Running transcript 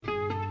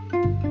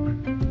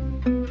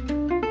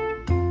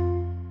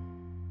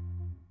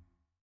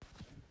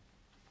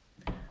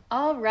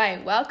All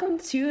right, welcome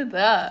to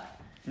the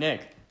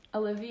Nick.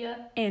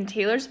 Olivia and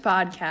Taylor's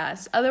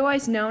podcast,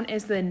 otherwise known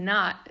as the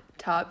Not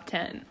Top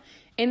 10.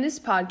 In this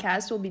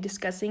podcast, we'll be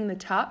discussing the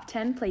top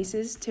 10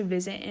 places to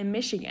visit in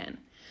Michigan.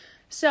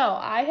 So,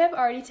 I have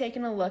already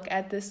taken a look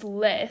at this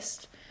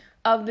list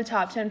of the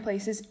top 10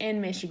 places in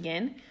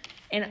Michigan,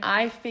 and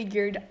I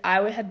figured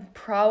I would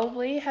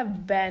probably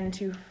have been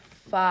to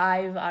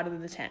 5 out of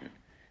the 10.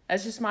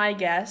 That's just my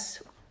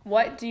guess.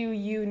 What do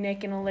you,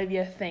 Nick and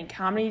Olivia, think?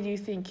 How many do you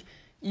think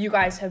you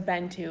guys have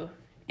been to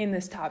in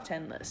this top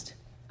 10 list?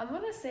 I'm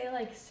going to say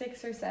like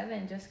 6 or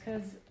 7 just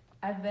because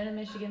I've been in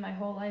Michigan my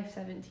whole life,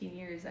 17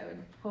 years. I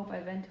would hope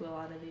I've been to a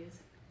lot of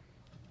these.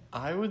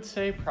 I would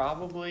say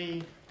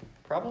probably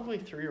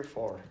 3 or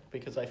 4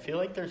 because I feel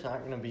like there's not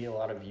going to be a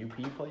lot of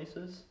UP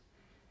places,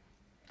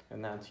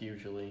 and that's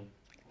usually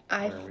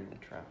where we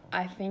would travel.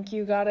 I think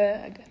you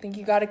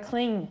gotta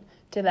cling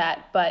to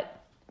that.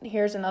 But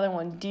here's another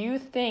one. Do you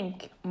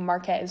think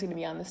Marquette is going to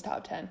be on this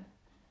top 10?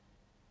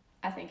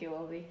 I think it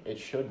will be. It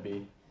should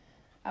be.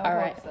 I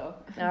would hope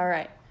so. All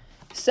right.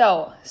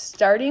 So,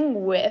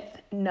 starting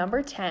with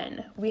number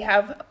 10, we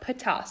have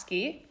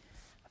Petoskey,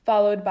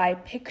 followed by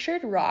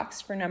Pictured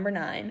Rocks for number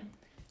 9,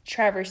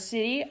 Traverse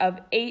City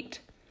of 8,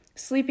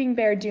 Sleeping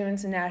Bear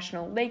Dunes and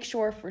National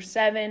Lakeshore for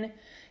 7,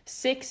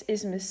 6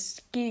 is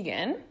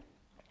Muskegon,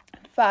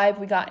 5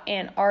 we got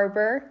Ann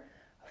Arbor,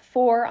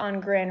 4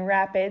 on Grand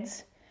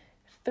Rapids,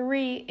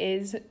 3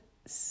 is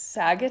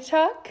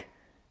Saugatuck,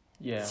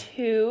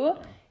 2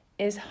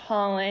 is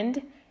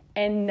Holland,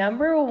 and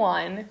number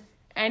 1,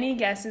 any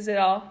guesses at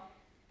all?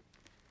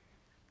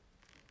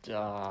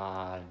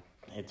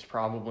 It's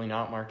probably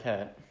not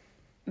Marquette.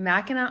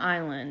 Mackinac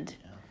Island.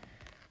 Yeah.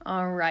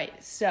 All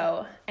right.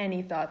 So,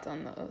 any thoughts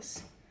on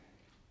those?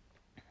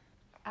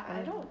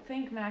 I don't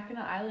think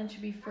Mackinac Island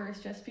should be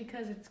first just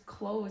because it's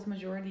closed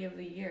majority of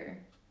the year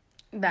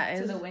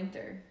to the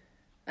winter.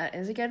 That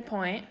is a good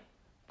point.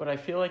 But I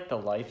feel like the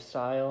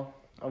lifestyle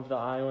of the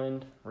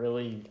island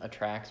really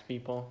attracts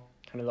people.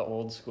 Kind of the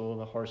old school,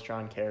 the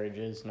horse-drawn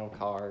carriages, no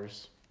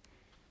cars.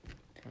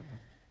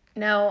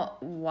 Now,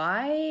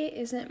 why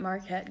isn't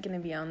Marquette going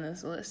to be on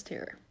this list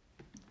here?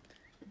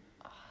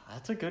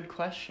 That's a good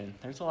question.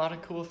 There's a lot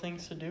of cool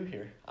things to do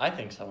here. I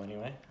think so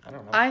anyway. I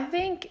don't know. I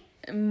think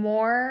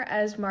more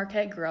as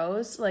Marquette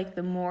grows, like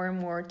the more and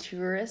more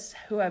tourists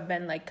who have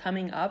been like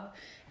coming up,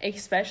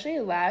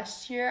 especially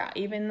last year,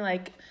 even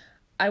like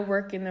I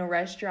work in the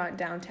restaurant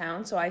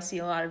downtown, so I see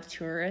a lot of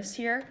tourists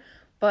here.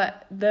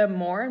 But the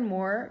more and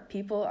more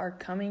people are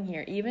coming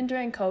here. Even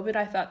during COVID,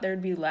 I thought there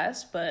would be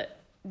less, but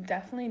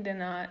definitely did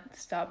not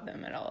stop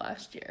them at all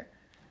last year.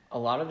 A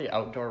lot of the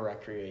outdoor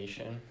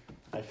recreation,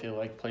 I feel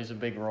like, plays a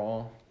big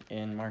role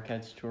in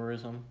Marquette's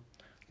tourism,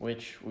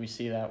 which we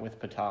see that with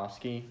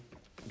Petoskey,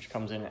 which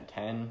comes in at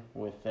 10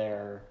 with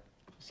their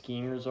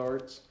skiing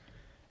resorts.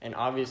 And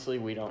obviously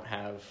we don't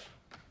have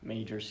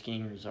major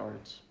skiing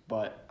resorts,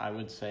 but I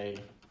would say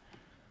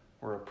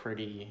we're a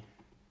pretty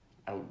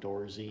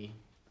outdoorsy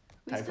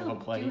type of a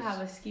place. We still do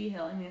have a ski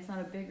hill. I mean, it's not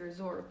a big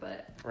resort,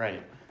 but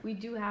right. We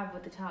do have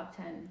what the top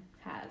 10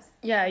 has.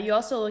 Yeah, you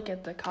also look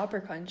at the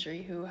Copper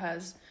Country, who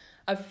has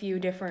a few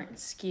different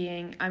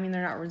skiing. I mean,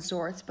 they're not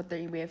resorts, but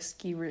we have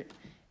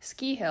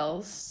ski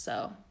hills.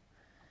 So,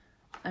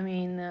 I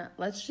mean,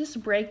 let's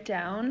just break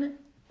down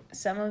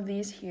some of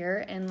these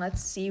here and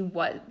let's see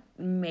what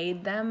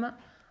made them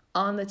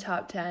on the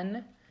top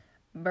 10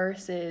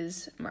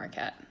 versus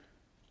Marquette.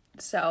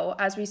 So,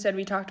 as we said,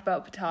 we talked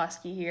about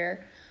Petoskey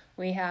here.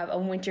 We have a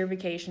winter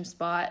vacation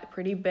spot,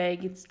 pretty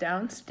big. It's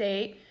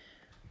downstate.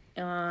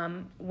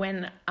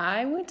 When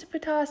I went to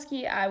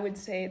Petoskey, I would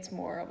say it's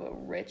more of a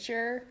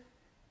richer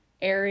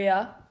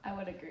area. I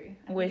would agree.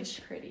 I think it's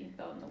pretty,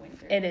 though, in the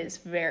winter. It is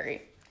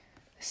very.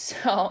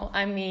 So,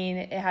 I mean,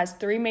 it has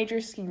 3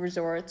 major ski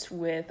resorts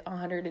with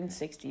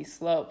 160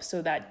 slopes.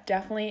 So that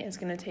definitely is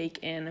going to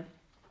take in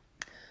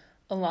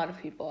a lot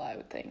of people, I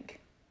would think.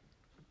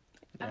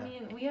 Yeah. I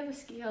mean, we have a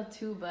ski hill,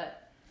 too,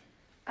 but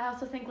I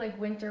also think,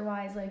 like,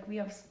 winter-wise, like, we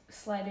have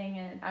sledding,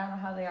 and I don't know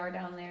how they are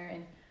down there,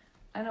 and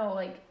I know,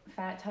 like,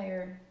 fat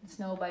tire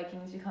snow biking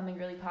is becoming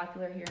really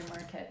popular here in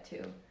Marquette,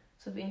 too.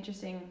 So it'd be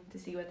interesting to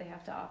see what they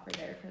have to offer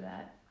there for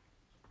that.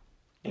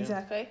 Yeah.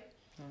 Exactly.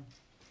 Yeah.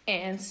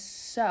 And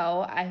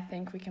so I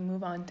think we can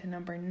move on to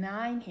number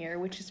 9 here,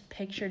 which is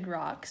Pictured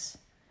Rocks.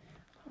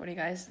 What do you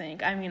guys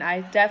think? I mean,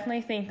 I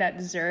definitely think that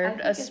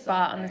deserved a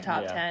spot on the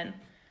top 10.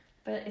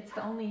 But it's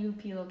the only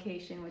UP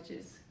location, which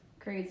is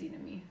crazy to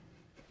me.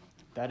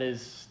 That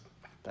is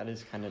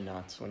kind of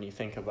nuts when you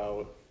think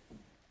about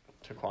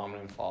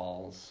Tequamanon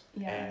Falls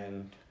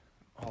and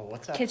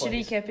what's that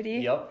Kitchity place?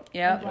 Kippity.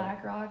 Yep.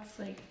 Black Rocks,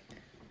 like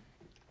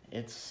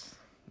it's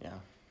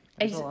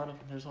There's a lot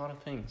of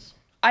things.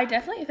 I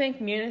definitely think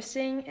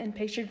Munising and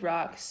Pictured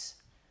Rocks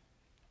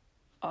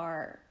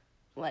are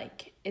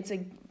like it's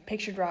a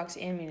Pictured Rocks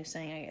and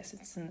Munising. I guess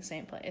it's in the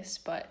same place,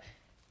 but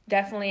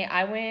definitely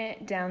I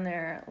went down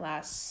there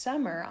last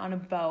summer on a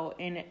boat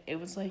and it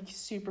was like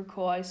super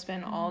cool. I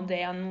spent all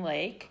day on the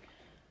lake.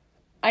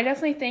 I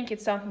definitely think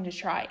it's something to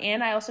try.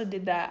 And I also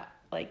did that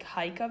like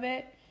hike of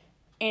it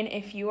And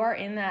if you are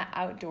in that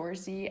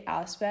outdoorsy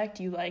aspect,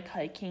 you like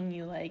hiking,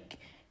 you like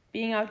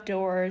being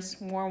outdoors,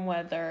 warm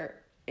weather,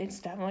 it's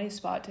definitely a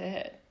spot to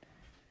hit.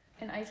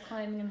 And ice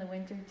climbing in the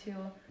winter too.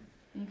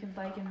 You can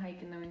bike and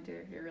hike in the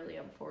winter if you're really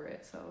up for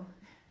it. So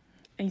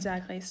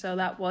Exactly. So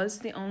that was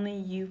the only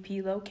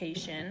UP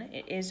location.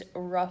 It is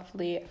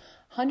roughly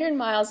 100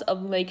 miles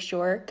of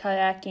lakeshore,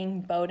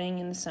 kayaking, boating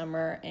in the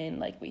summer, and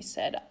like we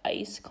said,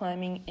 ice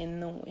climbing in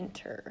the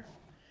winter.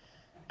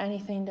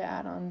 Anything to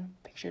add on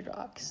Pictured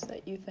Rocks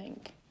that you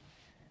think?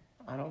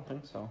 I don't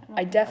think so.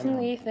 I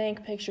definitely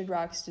think Pictured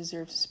Rocks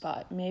deserves a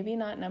spot. Maybe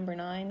not number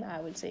 9. I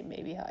would say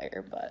maybe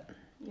higher, but...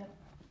 Yep.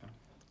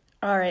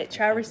 All right,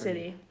 Traverse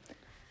City.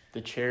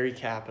 The cherry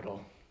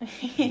capital.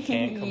 You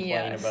can't complain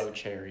Yes. about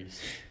cherries.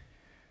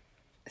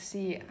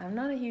 See, I'm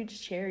not a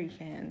huge cherry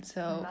fan,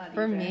 so Not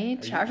for either. me, Are you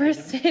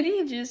Traverse kidding?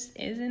 City just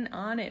isn't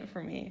on it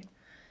for me.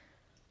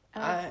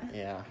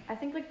 Yeah. I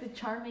think like the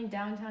charming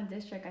downtown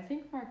district. I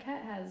think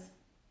Marquette has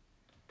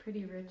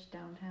pretty rich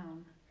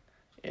downtown.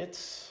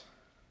 It's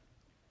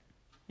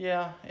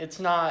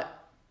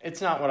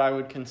not what I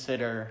would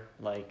consider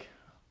like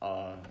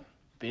a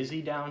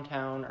busy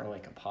downtown or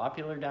like a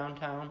popular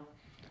downtown,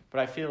 but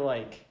I feel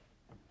like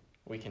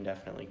we can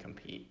definitely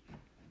compete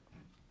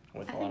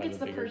with I a lot think of it's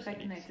the the bigger perfect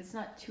cities. mix. It's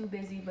not too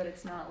busy, but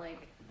it's not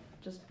like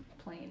just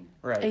plain.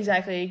 Right.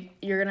 Exactly.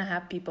 You're going to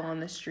have people on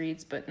the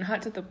streets, but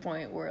not to the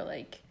point where,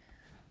 like,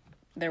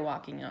 they're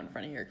walking out in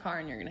front of your car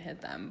and you're going to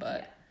hit them,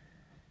 but...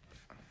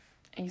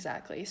 Yeah.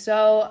 Exactly.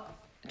 So,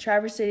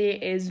 Traverse City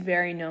is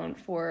very known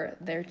for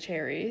their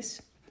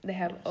cherries. They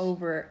have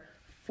over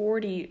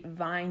 40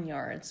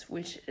 vineyards,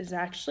 which is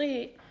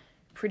actually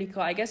pretty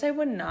cool. I guess I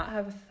would not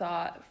have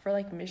thought for,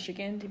 like,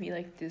 Michigan to be,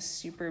 like, this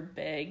super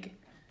big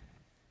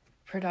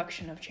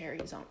production of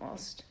cherries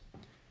almost.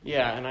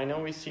 Yeah, and I know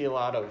we see a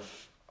lot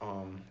of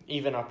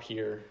even up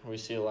here we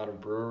see a lot of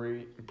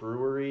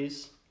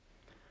breweries,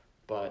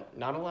 but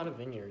not a lot of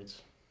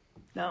vineyards.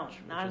 No, which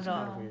not is at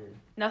kinda all. weird.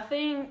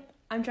 Nothing.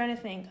 I'm trying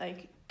to think,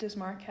 like, does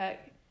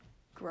Marquette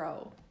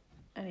grow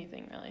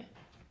anything really?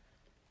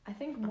 I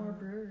think more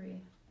brewery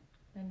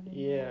than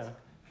Yeah, vineyards.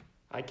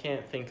 I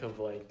can't think of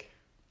like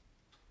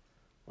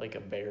a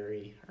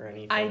berry or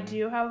anything. I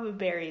do have a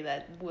berry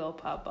that will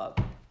pop up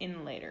in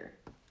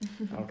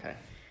Okay.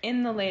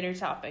 the later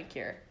topic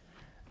here.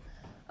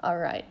 All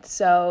right,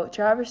 so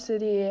Traverse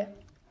City,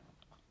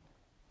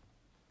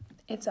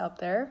 it's up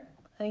there.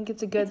 I think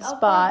it's a good It's up there,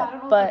 spot, I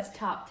don't know but if it's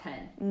top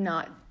 10.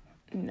 no.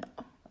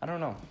 I don't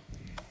know.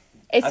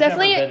 It's I've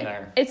definitely never been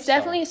there, it's so-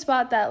 definitely a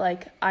spot that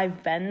like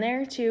I've been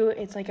there too.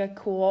 It's like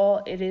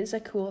it is a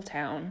cool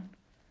town,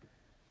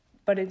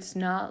 but it's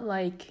not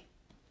like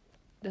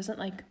doesn't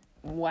like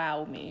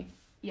wow me.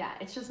 Yeah,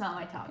 it's just not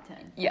my top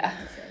 10. Yeah. I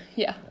have to say.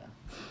 Yeah.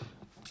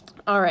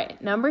 All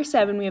right, number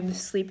 7, we have the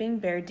Sleeping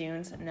Bear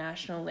Dunes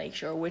National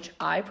Lakeshore, which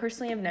I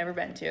personally have never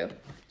been to.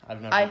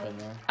 I've never been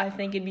there. I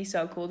think it'd be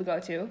so cool to go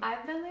to.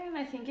 I've been there and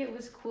I think it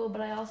was cool,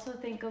 but I also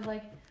think of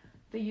like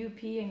the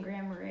UP and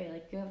Grand Marais.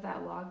 Like you have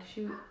that log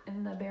chute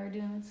in the Bear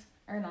Dunes,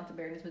 or not the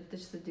Bear Dunes, but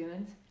just the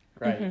dunes.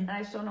 Right. Mhm. And I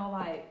just don't know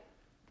why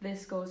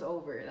this goes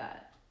over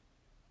that.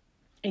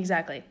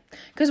 Exactly.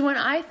 Because when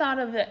I thought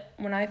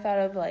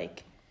of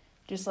like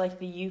just like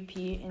the UP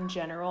in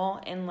general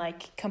and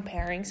like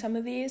comparing some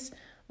of these,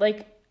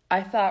 like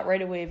I thought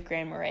right away of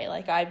Grand Marais.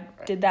 Like I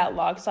did that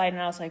log slide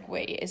and I was like,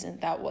 wait, isn't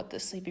that what the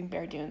Sleeping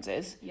Bear Dunes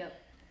is? Yep.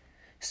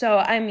 So,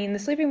 I mean, the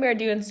Sleeping Bear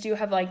Dunes do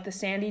have, like, the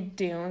sandy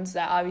dunes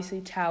that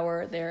obviously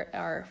tower. There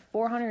are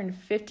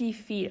 450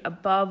 feet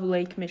above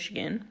Lake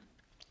Michigan.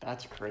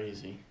 That's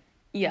crazy.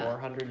 Yeah,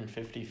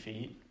 450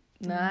 feet.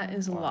 that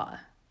is a Wow. lot.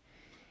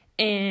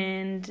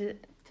 And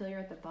Till you're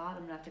at the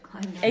bottom, not to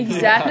climb down.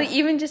 exactly,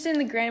 even just in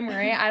the Grand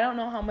Marais, I don't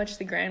know how much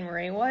the Grand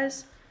Marais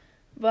was,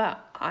 but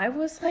I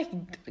was,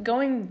 like,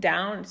 going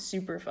down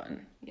super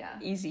fun. Yeah.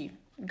 Easy.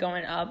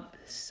 Going up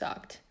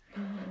sucked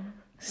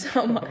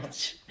so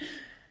much.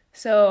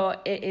 So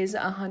it is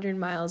 100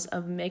 miles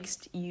of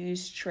mixed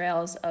use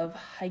trails of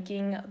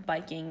hiking,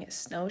 biking,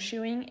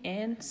 snowshoeing,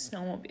 and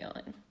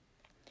snowmobiling.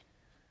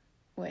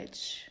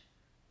 Which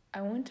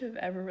I wouldn't have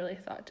ever really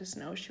thought to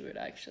snowshoe it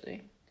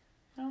actually.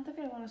 I don't think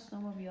I want to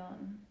snowmobile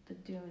on the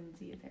dunes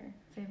either.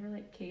 If they were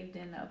like caved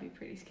in, that would be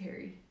pretty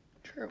scary.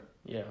 True.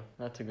 Yeah,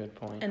 that's a good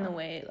point. And the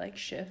way it like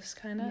shifts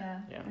kind of. Yeah.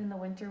 In the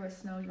winter with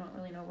snow, you don't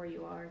really know where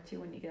you are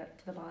too when you get up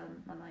to the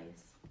bottom on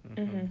ice.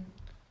 Mhm.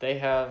 They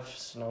have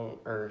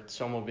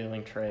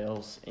snowmobiling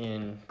trails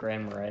in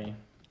Grand Marais,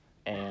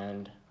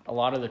 and a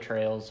lot of the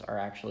trails are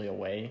actually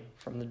away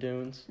from the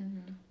dunes,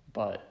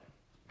 but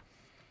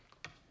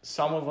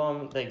some of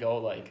them they go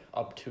like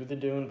up to the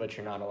dune, but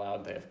you're not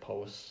allowed. They have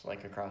posts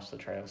like across the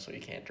trail, so you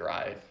can't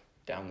drive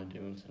down the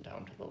dunes and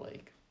down to the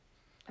lake,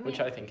 which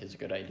I think is a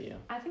good idea.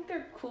 I think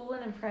they're cool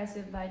and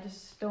impressive, but I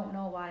just don't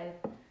know why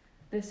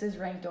this is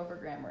ranked over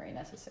Grand Marais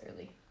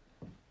necessarily.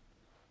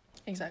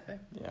 Exactly.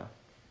 Yeah.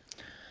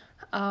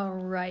 All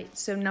right.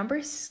 So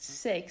number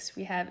 6,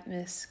 we have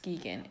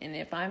Muskegon. And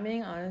if I'm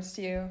being honest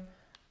with you,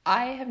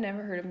 I have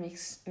never heard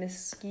of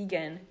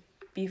Muskegon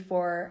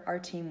before our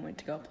team went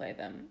to go play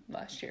them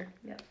last year.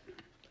 Yep.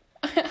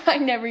 I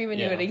never even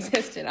knew Yeah. it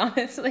existed,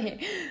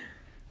 honestly.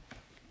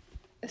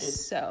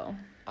 So,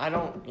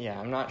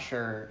 I'm not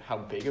sure how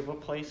big of a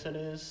place it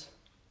is,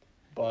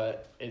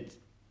 but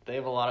they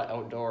have a lot of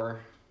outdoor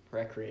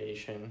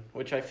recreation,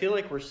 which I feel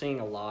like we're seeing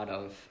a lot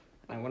of.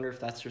 I wonder if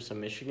that's just a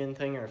Michigan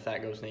thing or if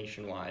that goes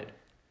nationwide.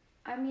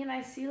 I mean,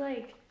 I see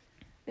like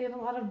they have a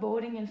lot of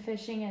boating and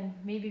fishing, and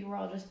maybe we're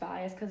all just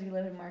biased because we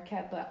live in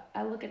Marquette, but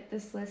I look at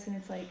this list and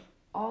it's like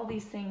all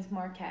these things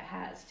Marquette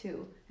has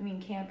too. I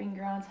mean, camping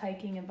grounds,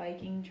 hiking and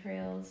biking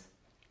trails.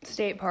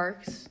 state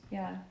parks.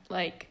 Yeah.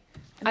 Like,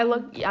 I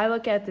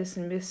look at this,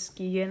 and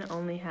Muskegon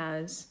only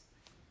has,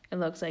 it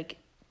looks like,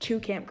 2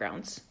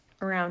 campgrounds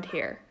around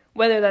here,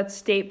 whether that's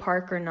state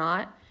park or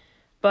not.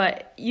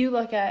 But you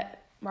look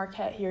at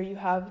Marquette here, you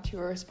have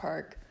Tourist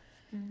Park,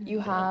 you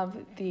have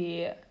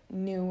the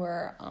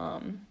newer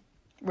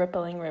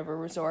Rippling River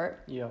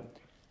Resort. Yep.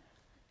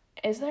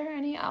 Is there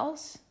any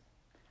else?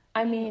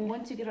 I mean,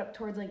 once you get up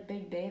towards like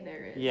Big Bay,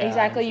 there is. Yeah,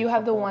 exactly. there's a You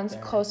have the couple up ones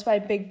there. close by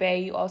Big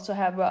Bay. You also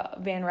have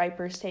Van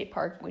Riper State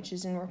Park, which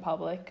is in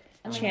Republic,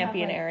 And we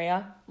Champion have, like,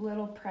 area.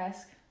 Little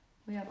Presque.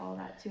 We have all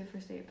that too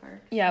for state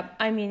park. Yeah,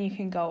 I mean, you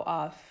can go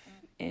off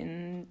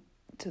into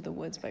the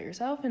woods by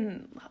yourself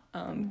and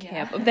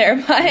camp up there,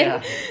 but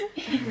Yeah.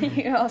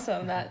 you also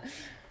have that.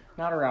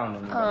 Not around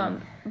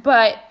anybody.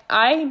 But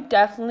I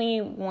definitely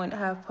wouldn't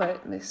have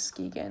put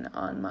Muskegon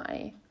on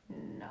my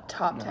No.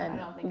 top No, 10 I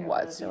don't think I would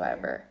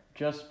whatsoever.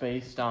 Just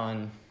based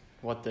on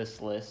what this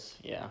lists,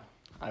 yeah,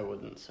 I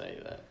wouldn't say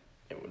that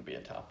it would be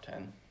a top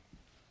 10.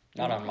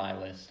 Not on my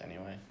list,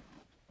 anyway.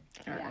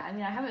 Yeah, I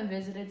mean, I haven't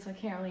visited, so I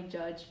can't really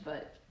judge,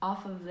 but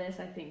off of this,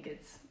 I think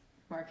it's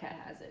Marquette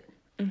has it.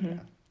 Mm-hmm.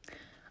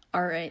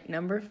 All right,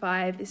 number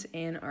 5 is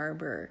Ann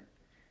Arbor.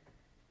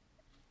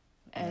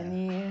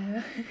 Any?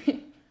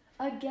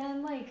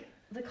 Again, like,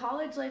 the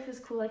college life is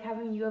cool, like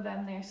having U of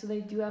M there, so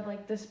they do have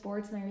like the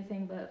sports and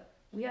everything, but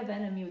we have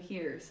NMU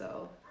here,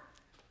 so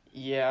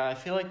Yeah, I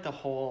feel like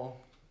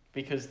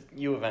because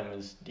U of M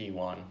is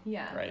D1,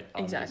 yeah. right?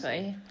 Obviously.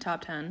 Exactly.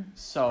 Top 10.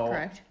 So,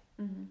 Correct.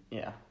 Mm-hmm.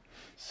 yeah.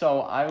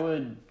 So I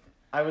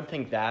would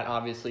think that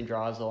obviously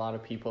draws a lot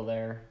of people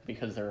there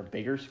because they're a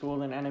bigger school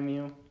than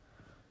NMU,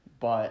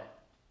 but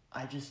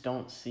I just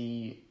don't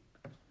see.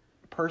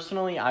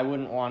 Personally, I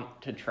wouldn't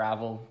want to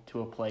travel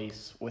to a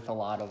place with a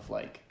lot of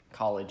like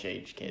college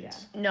age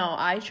kids. No,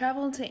 I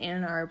traveled to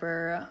Ann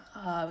Arbor.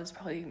 It was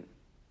probably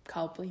a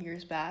couple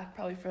years back,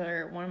 probably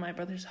for one of my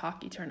brother's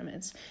hockey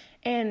tournaments.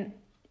 And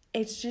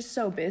it's just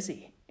so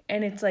busy.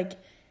 And it's like,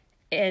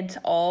 it's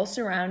all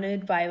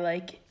surrounded by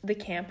like the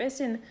campus.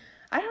 And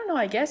I don't know,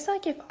 I guess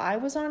like if I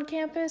was on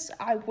campus,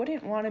 I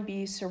wouldn't want to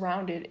be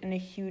surrounded in a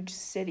huge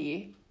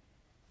city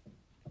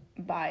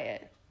by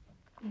it.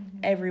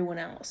 Everyone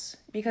else.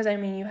 Because I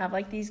mean, you have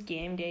like these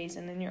game days,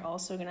 and then you're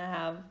also going to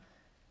have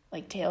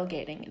like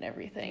tailgating and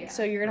everything. Yeah.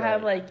 So you're gonna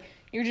have Right. like,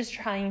 you're just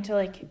trying to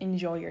like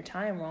enjoy your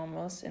time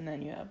almost, and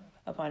then you have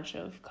a bunch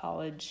of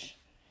college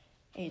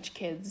age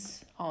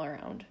kids all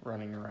around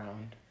Running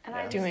around. And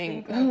I just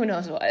doing think, like, who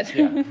knows what.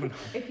 Yeah.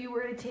 if you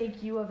were to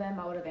take U of M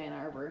out of Ann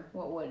Arbor,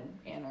 what would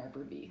Ann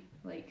Arbor be?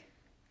 Like,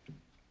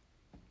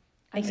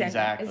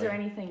 Exactly. is there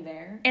anything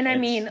there? And I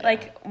It's- mean, yeah.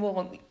 like,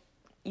 well,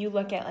 you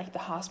look at like the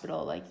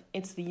hospital, like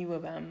it's the U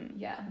of M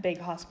Yeah. big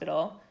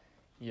hospital.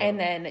 Yep. And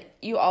then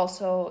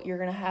you're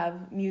gonna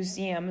have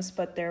museums,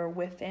 but they're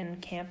within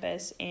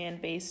campus and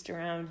based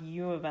around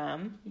U of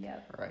M.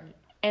 Yep. Right.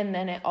 And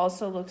then it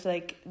also looks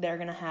like they're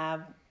gonna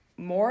have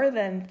more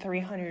than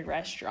 300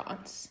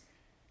 restaurants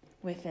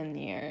within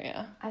the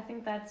area. I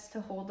think that's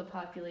to hold the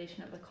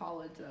population of the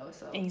college, though.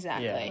 So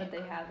Exactly. Yeah. would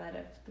they have that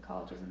if the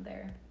college wasn't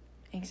there?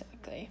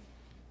 Exactly.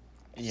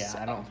 Yeah, So-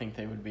 I don't think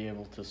they would be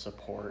able to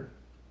support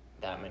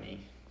that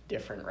many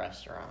different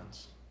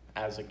restaurants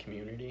as a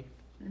community.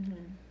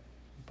 Mm-hmm.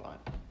 But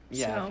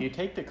yeah, So- if you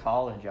take the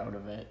college out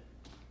of it,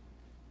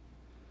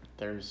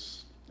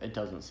 it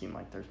doesn't seem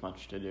like there's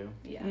much to do.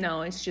 Yeah.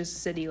 No, it's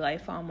just city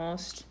life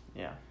almost.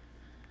 Yeah.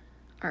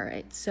 All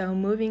right, so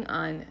moving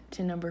on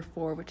to number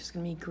 4, which is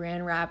going to be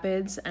Grand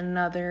Rapids,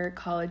 another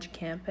college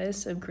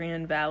campus of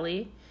Grand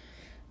Valley.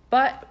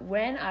 But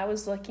when I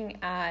was looking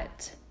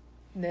at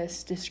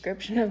this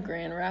description of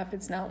Grand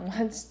Rapids, not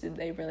once did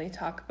they really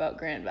talk about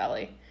Grand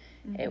Valley.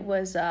 Mm-hmm. It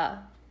was,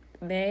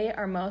 they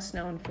are most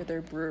known for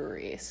their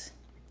breweries.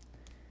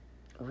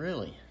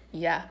 Really?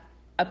 Yeah.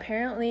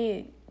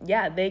 Apparently,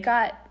 yeah, they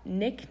got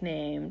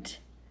nicknamed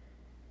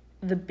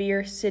the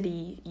Beer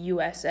City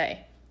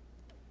USA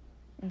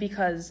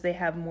because they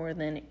have more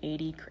than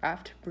 80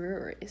 craft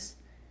breweries.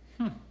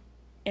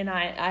 And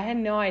I had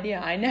no idea.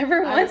 I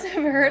never once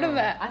have heard of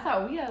that. I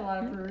thought we had a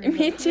lot of breweries.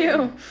 Me up here.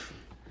 too.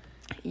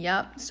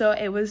 Yep. So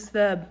it was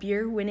the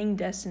beer winning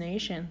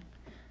destination.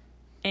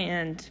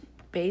 And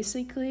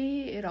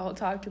basically, it all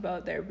talked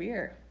about their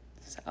beer.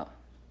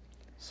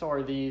 So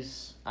are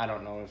these, I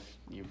don't know if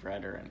you've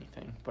read or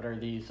anything, but are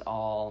these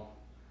all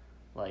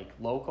like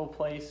local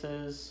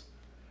places,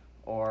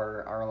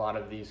 or are a lot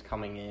of these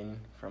coming in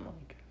from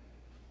like?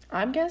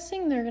 I'm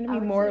guessing they're going to I be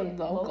would more say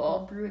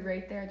local. brewed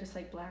right there, just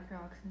like Black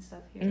Rocks and stuff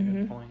here. Mhm.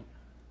 Good point.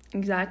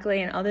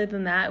 Exactly. And other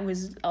than that, it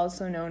was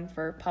also known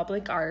for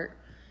public art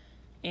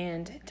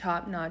and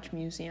top-notch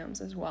museums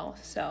as well.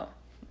 So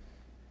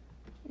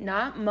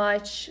not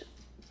much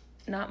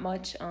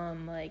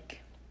like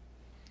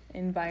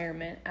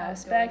environment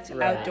aspect,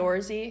 Right.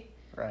 outdoorsy.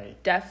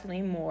 Right.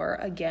 Definitely more,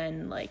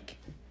 again, like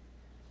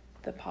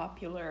the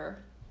popular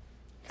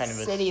Kind of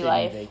a city city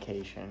life.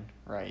 vacation.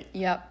 Right.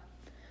 Yep.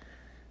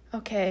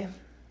 Okay.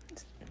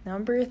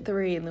 Number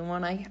 3, the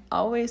one I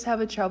always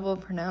have a trouble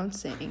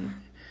pronouncing.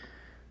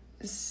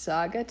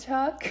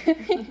 Saugatuck.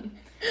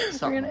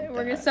 Something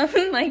like that.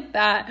 Something like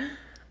that.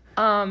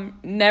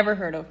 Never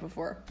heard of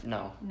before.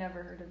 No.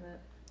 Never heard of it.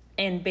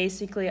 And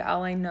basically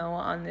all I know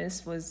on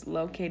this was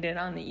located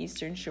on the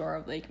eastern shore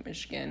of Lake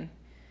Michigan.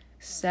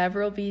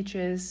 Several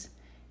beaches,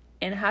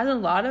 and has a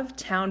lot of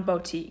town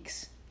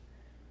boutiques.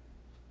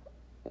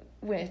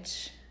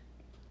 Which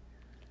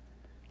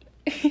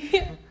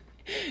if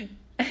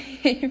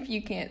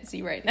you can't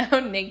see right now,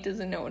 Nick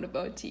doesn't know what a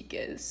boutique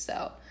is.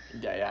 So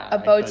Yeah. a I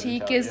couldn't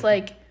boutique tell is you.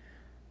 like,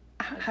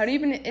 how do you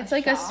even, it's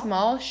like a shop?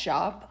 small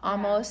shop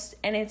almost,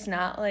 and it's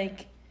not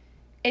like,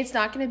 it's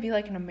not going to be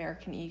like an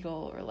American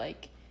Eagle, or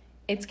like,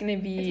 it's going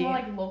to be It's more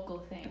like local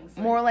things.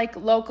 more like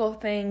local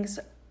things,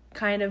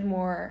 kind of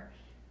more,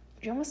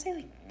 you almost say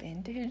like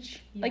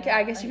vintage? Like, Yeah,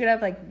 I guess you like- could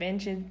have like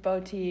vintage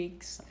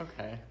boutiques,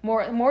 Okay.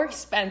 more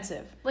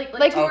expensive. like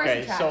like- tourist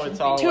Okay, so attractions. it's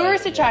all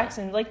Tourist yeah.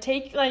 attractions, like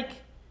take like,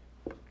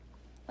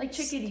 like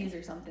chickadees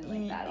or something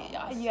like that.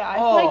 Almost. yeah, I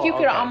Oh, feel like you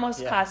could okay,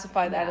 almost yeah.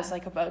 classify that Yeah. as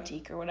like a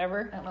boutique or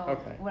whatever. I don't know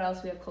Okay. what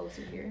else we have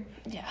closer here.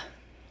 Yeah.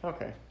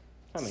 Okay.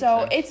 That makes So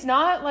sense. it's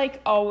not like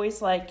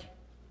always like,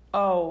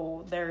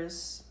 oh,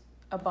 there's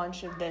a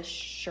bunch of this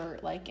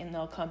shirt, like, and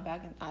they'll come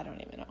back, and I don't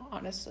even know,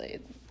 honestly.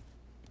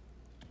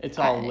 It's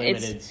all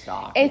it's- limited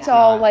stock. it's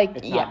all not- like-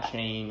 it's yeah. not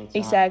chain. It's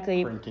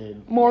Exactly. not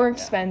printed. More Yeah.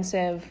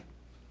 expensive.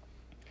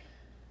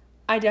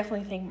 I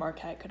definitely think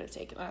Marquette could have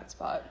taken that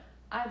spot.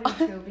 I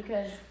do too,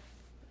 because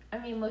I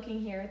mean, looking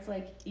here, it's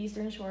like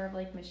eastern shore of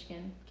Lake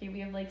Michigan. Okay,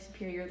 we have Lake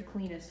Superior, the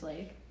cleanest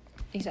lake.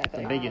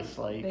 Exactly. The biggest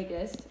lake.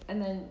 Biggest,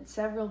 and then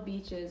several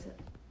beaches.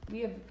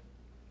 We have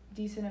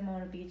decent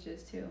amount of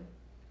beaches too.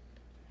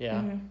 Yeah.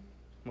 Mhm.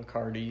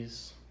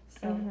 McCarty's.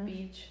 South Mhm.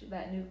 Beach,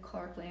 that new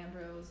Clark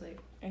Lambros, like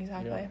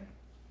Exactly. Yeah.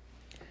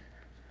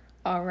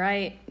 All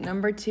right,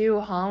 number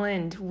 2,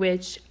 Holland,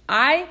 which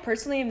I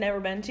personally have never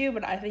been to,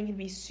 but I think it'd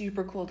be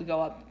super cool to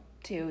go up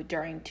to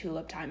during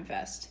Tulip Time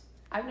Fest.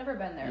 I've never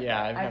been there.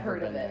 Yeah, but I've never heard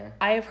been of it. there.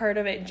 I have heard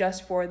of it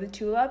just for the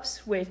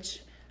tulips,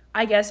 which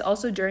I guess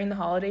also during the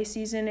holiday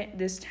season,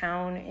 this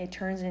town, it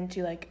turns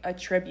into like a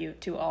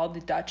tribute to all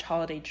the Dutch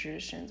holiday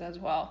traditions as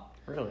well,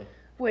 Really?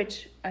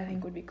 which I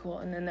think would be cool.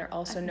 And then they're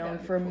also think known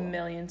that'd be for cool.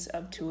 millions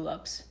of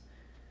tulips,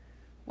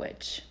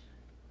 which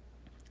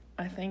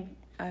I think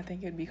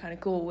it'd be kind of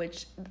cool,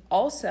 which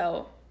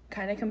also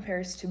kind of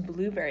compares to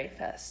Blueberry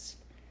Fest,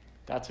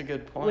 That's a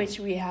good point. which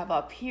we have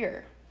up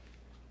here.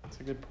 That's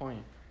a good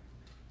point.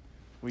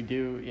 We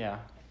do, yeah.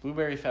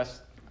 Blueberry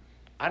Fest.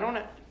 I don't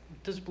know.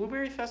 Does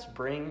Blueberry Fest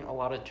bring a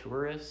lot of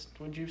tourists,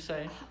 would you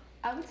say?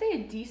 I would say a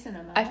decent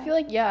amount. I feel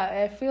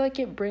like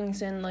it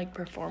brings in like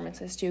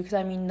performances too, because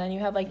I mean then you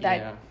have like that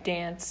Yeah.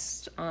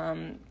 dance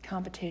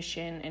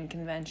competition and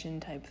convention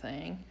type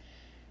thing.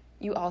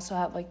 You also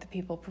have like the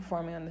people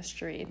performing on the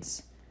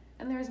streets.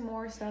 and there's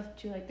more stuff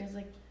too. Like there's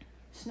like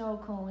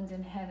snow cones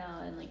and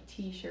henna and like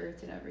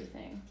T-shirts and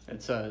everything.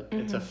 It's a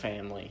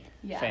family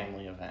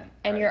family event.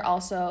 And right? you're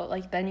also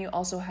like then you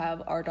also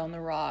have Art on the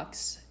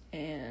Rocks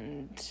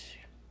and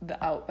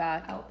the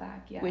Outback,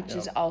 Outback, yeah. which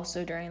is Yep.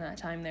 also during that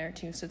time there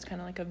too. So it's kind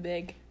of like a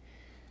big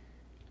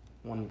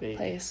one big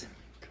place.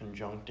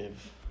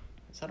 conjunctive.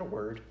 Is that a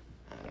word?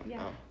 I don't Yeah.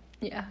 know.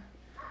 Yeah.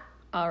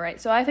 All right.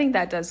 So I think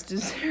that does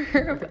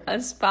deserve a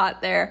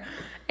spot there.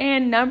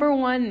 And number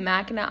 1,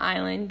 Mackinac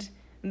Island,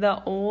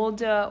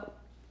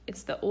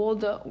 it's the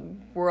old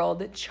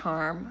world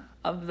charm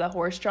of the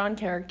horse-drawn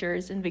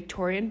characters and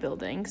Victorian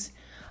buildings.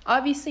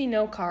 Obviously,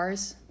 no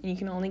cars. You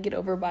can only get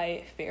over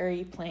by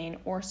ferry, plane,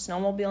 or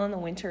snowmobile in the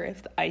winter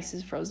if the ice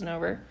is frozen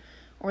over,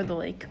 or the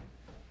lake.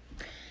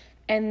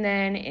 And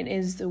then it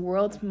is the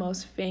world's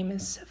most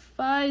famous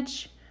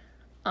fudge.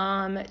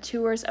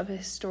 Tours of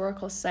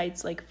historical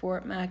sites like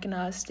Fort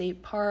Mackinac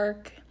State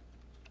Park.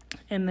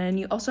 And then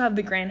you also have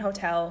the Grand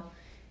Hotel.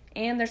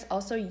 And there's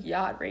also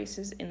yacht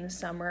races in the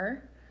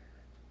summer.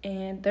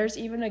 And there's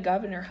even a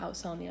governor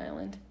house on the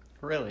island.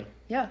 Really?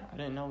 Yeah. I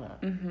didn't know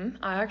that.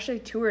 I actually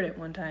toured it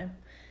one time.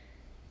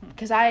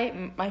 Because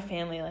my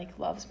family, like,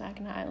 loves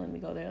Mackinac Island. We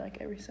go there, like,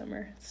 every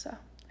summer, so.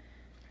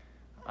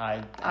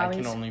 I Always-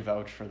 can only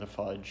vouch for the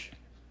fudge.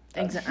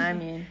 I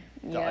mean,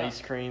 The yeah.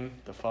 ice cream,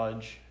 the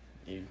fudge,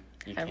 you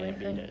can't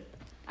Everything. beat it.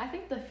 I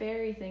think the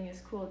ferry thing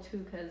is cool too,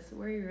 because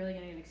where are you really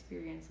getting an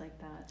experience like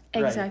that?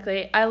 Right.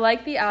 Exactly. I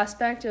like the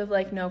aspect of,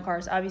 like, no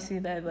cars. Obviously,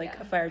 they have, like,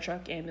 Yeah. a fire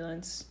truck,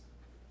 ambulance.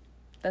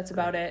 That's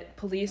about it.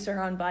 Police are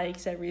on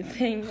bikes,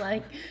 everything.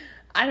 Like,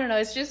 I don't know.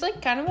 It's just,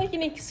 like, kind of like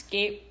an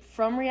escape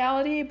from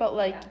reality, but,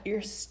 like, Yeah.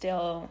 you're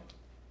still,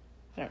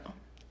 I don't know.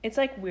 It's,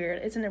 like,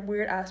 weird. It's in a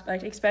weird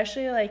aspect,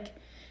 especially, like,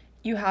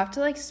 you have to,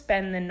 like,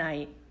 spend the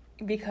night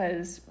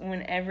because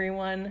when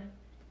everyone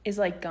is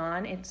like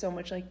gone, it's so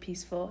much like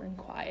peaceful and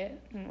quiet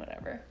and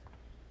whatever.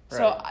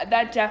 So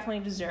that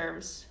definitely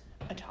deserves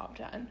a top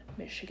 10,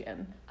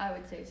 Michigan. I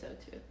would say so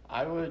too.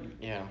 I would,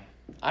 yeah.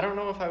 I don't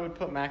know if I would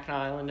put Mackinac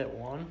Island at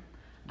 1,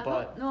 but...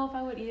 I don't know if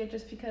I would either,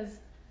 just because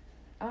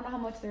I don't know how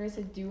much there is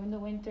to do in the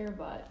winter,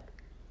 but...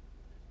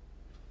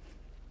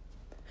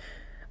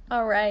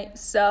 All right,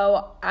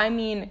 so, I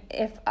mean,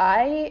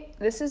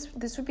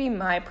 this would be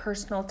my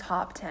personal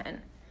top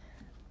 10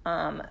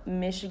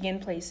 Michigan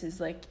places,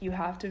 like, you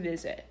have to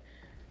visit.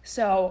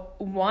 So,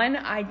 1,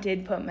 I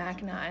did put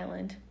Mackinac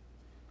Island.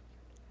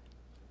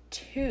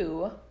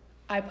 2,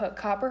 I put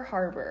Copper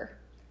Harbor,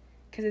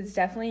 because it's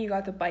definitely, you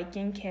got the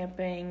biking,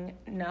 camping,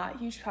 not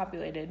huge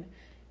populated.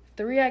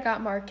 3, I got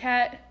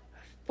Marquette.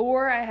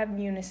 4, I have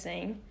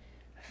Munising.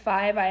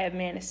 5, I have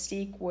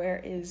Manistee,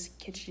 where is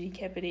Kitchity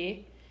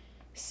Kippity.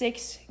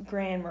 6,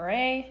 Grand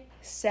Marais.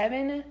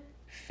 7,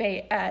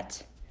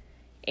 Fayette.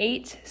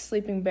 8,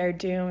 Sleeping Bear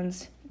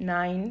Dunes.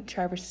 9,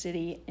 Traverse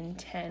City. And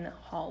 10,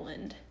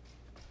 Holland.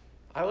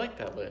 I like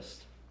that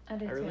list. I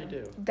really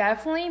do.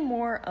 Definitely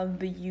more of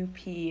the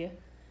UP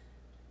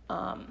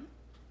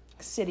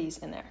cities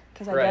in there,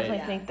 because I Right.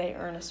 definitely think they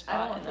earn a spot.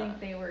 I don't in think that.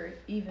 they were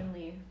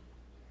evenly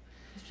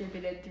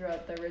distributed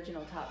throughout the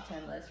original top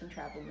 10 list from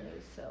Travel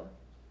News, so...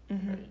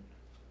 Mhm. Right.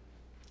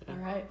 Yeah. All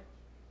right.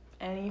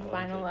 Any I like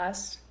final it.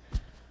 last?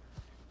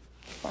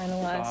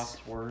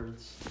 Thoughts,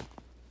 words,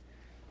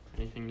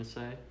 anything to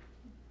say?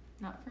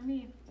 Not for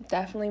me.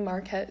 Definitely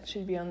Marquette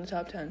should be on the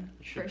top 10.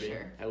 It should For be.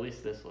 sure. At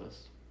least this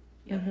list.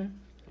 Yep. Mhm.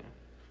 Yeah.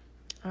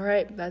 All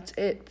right, that's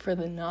it for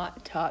the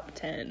not top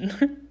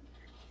 10.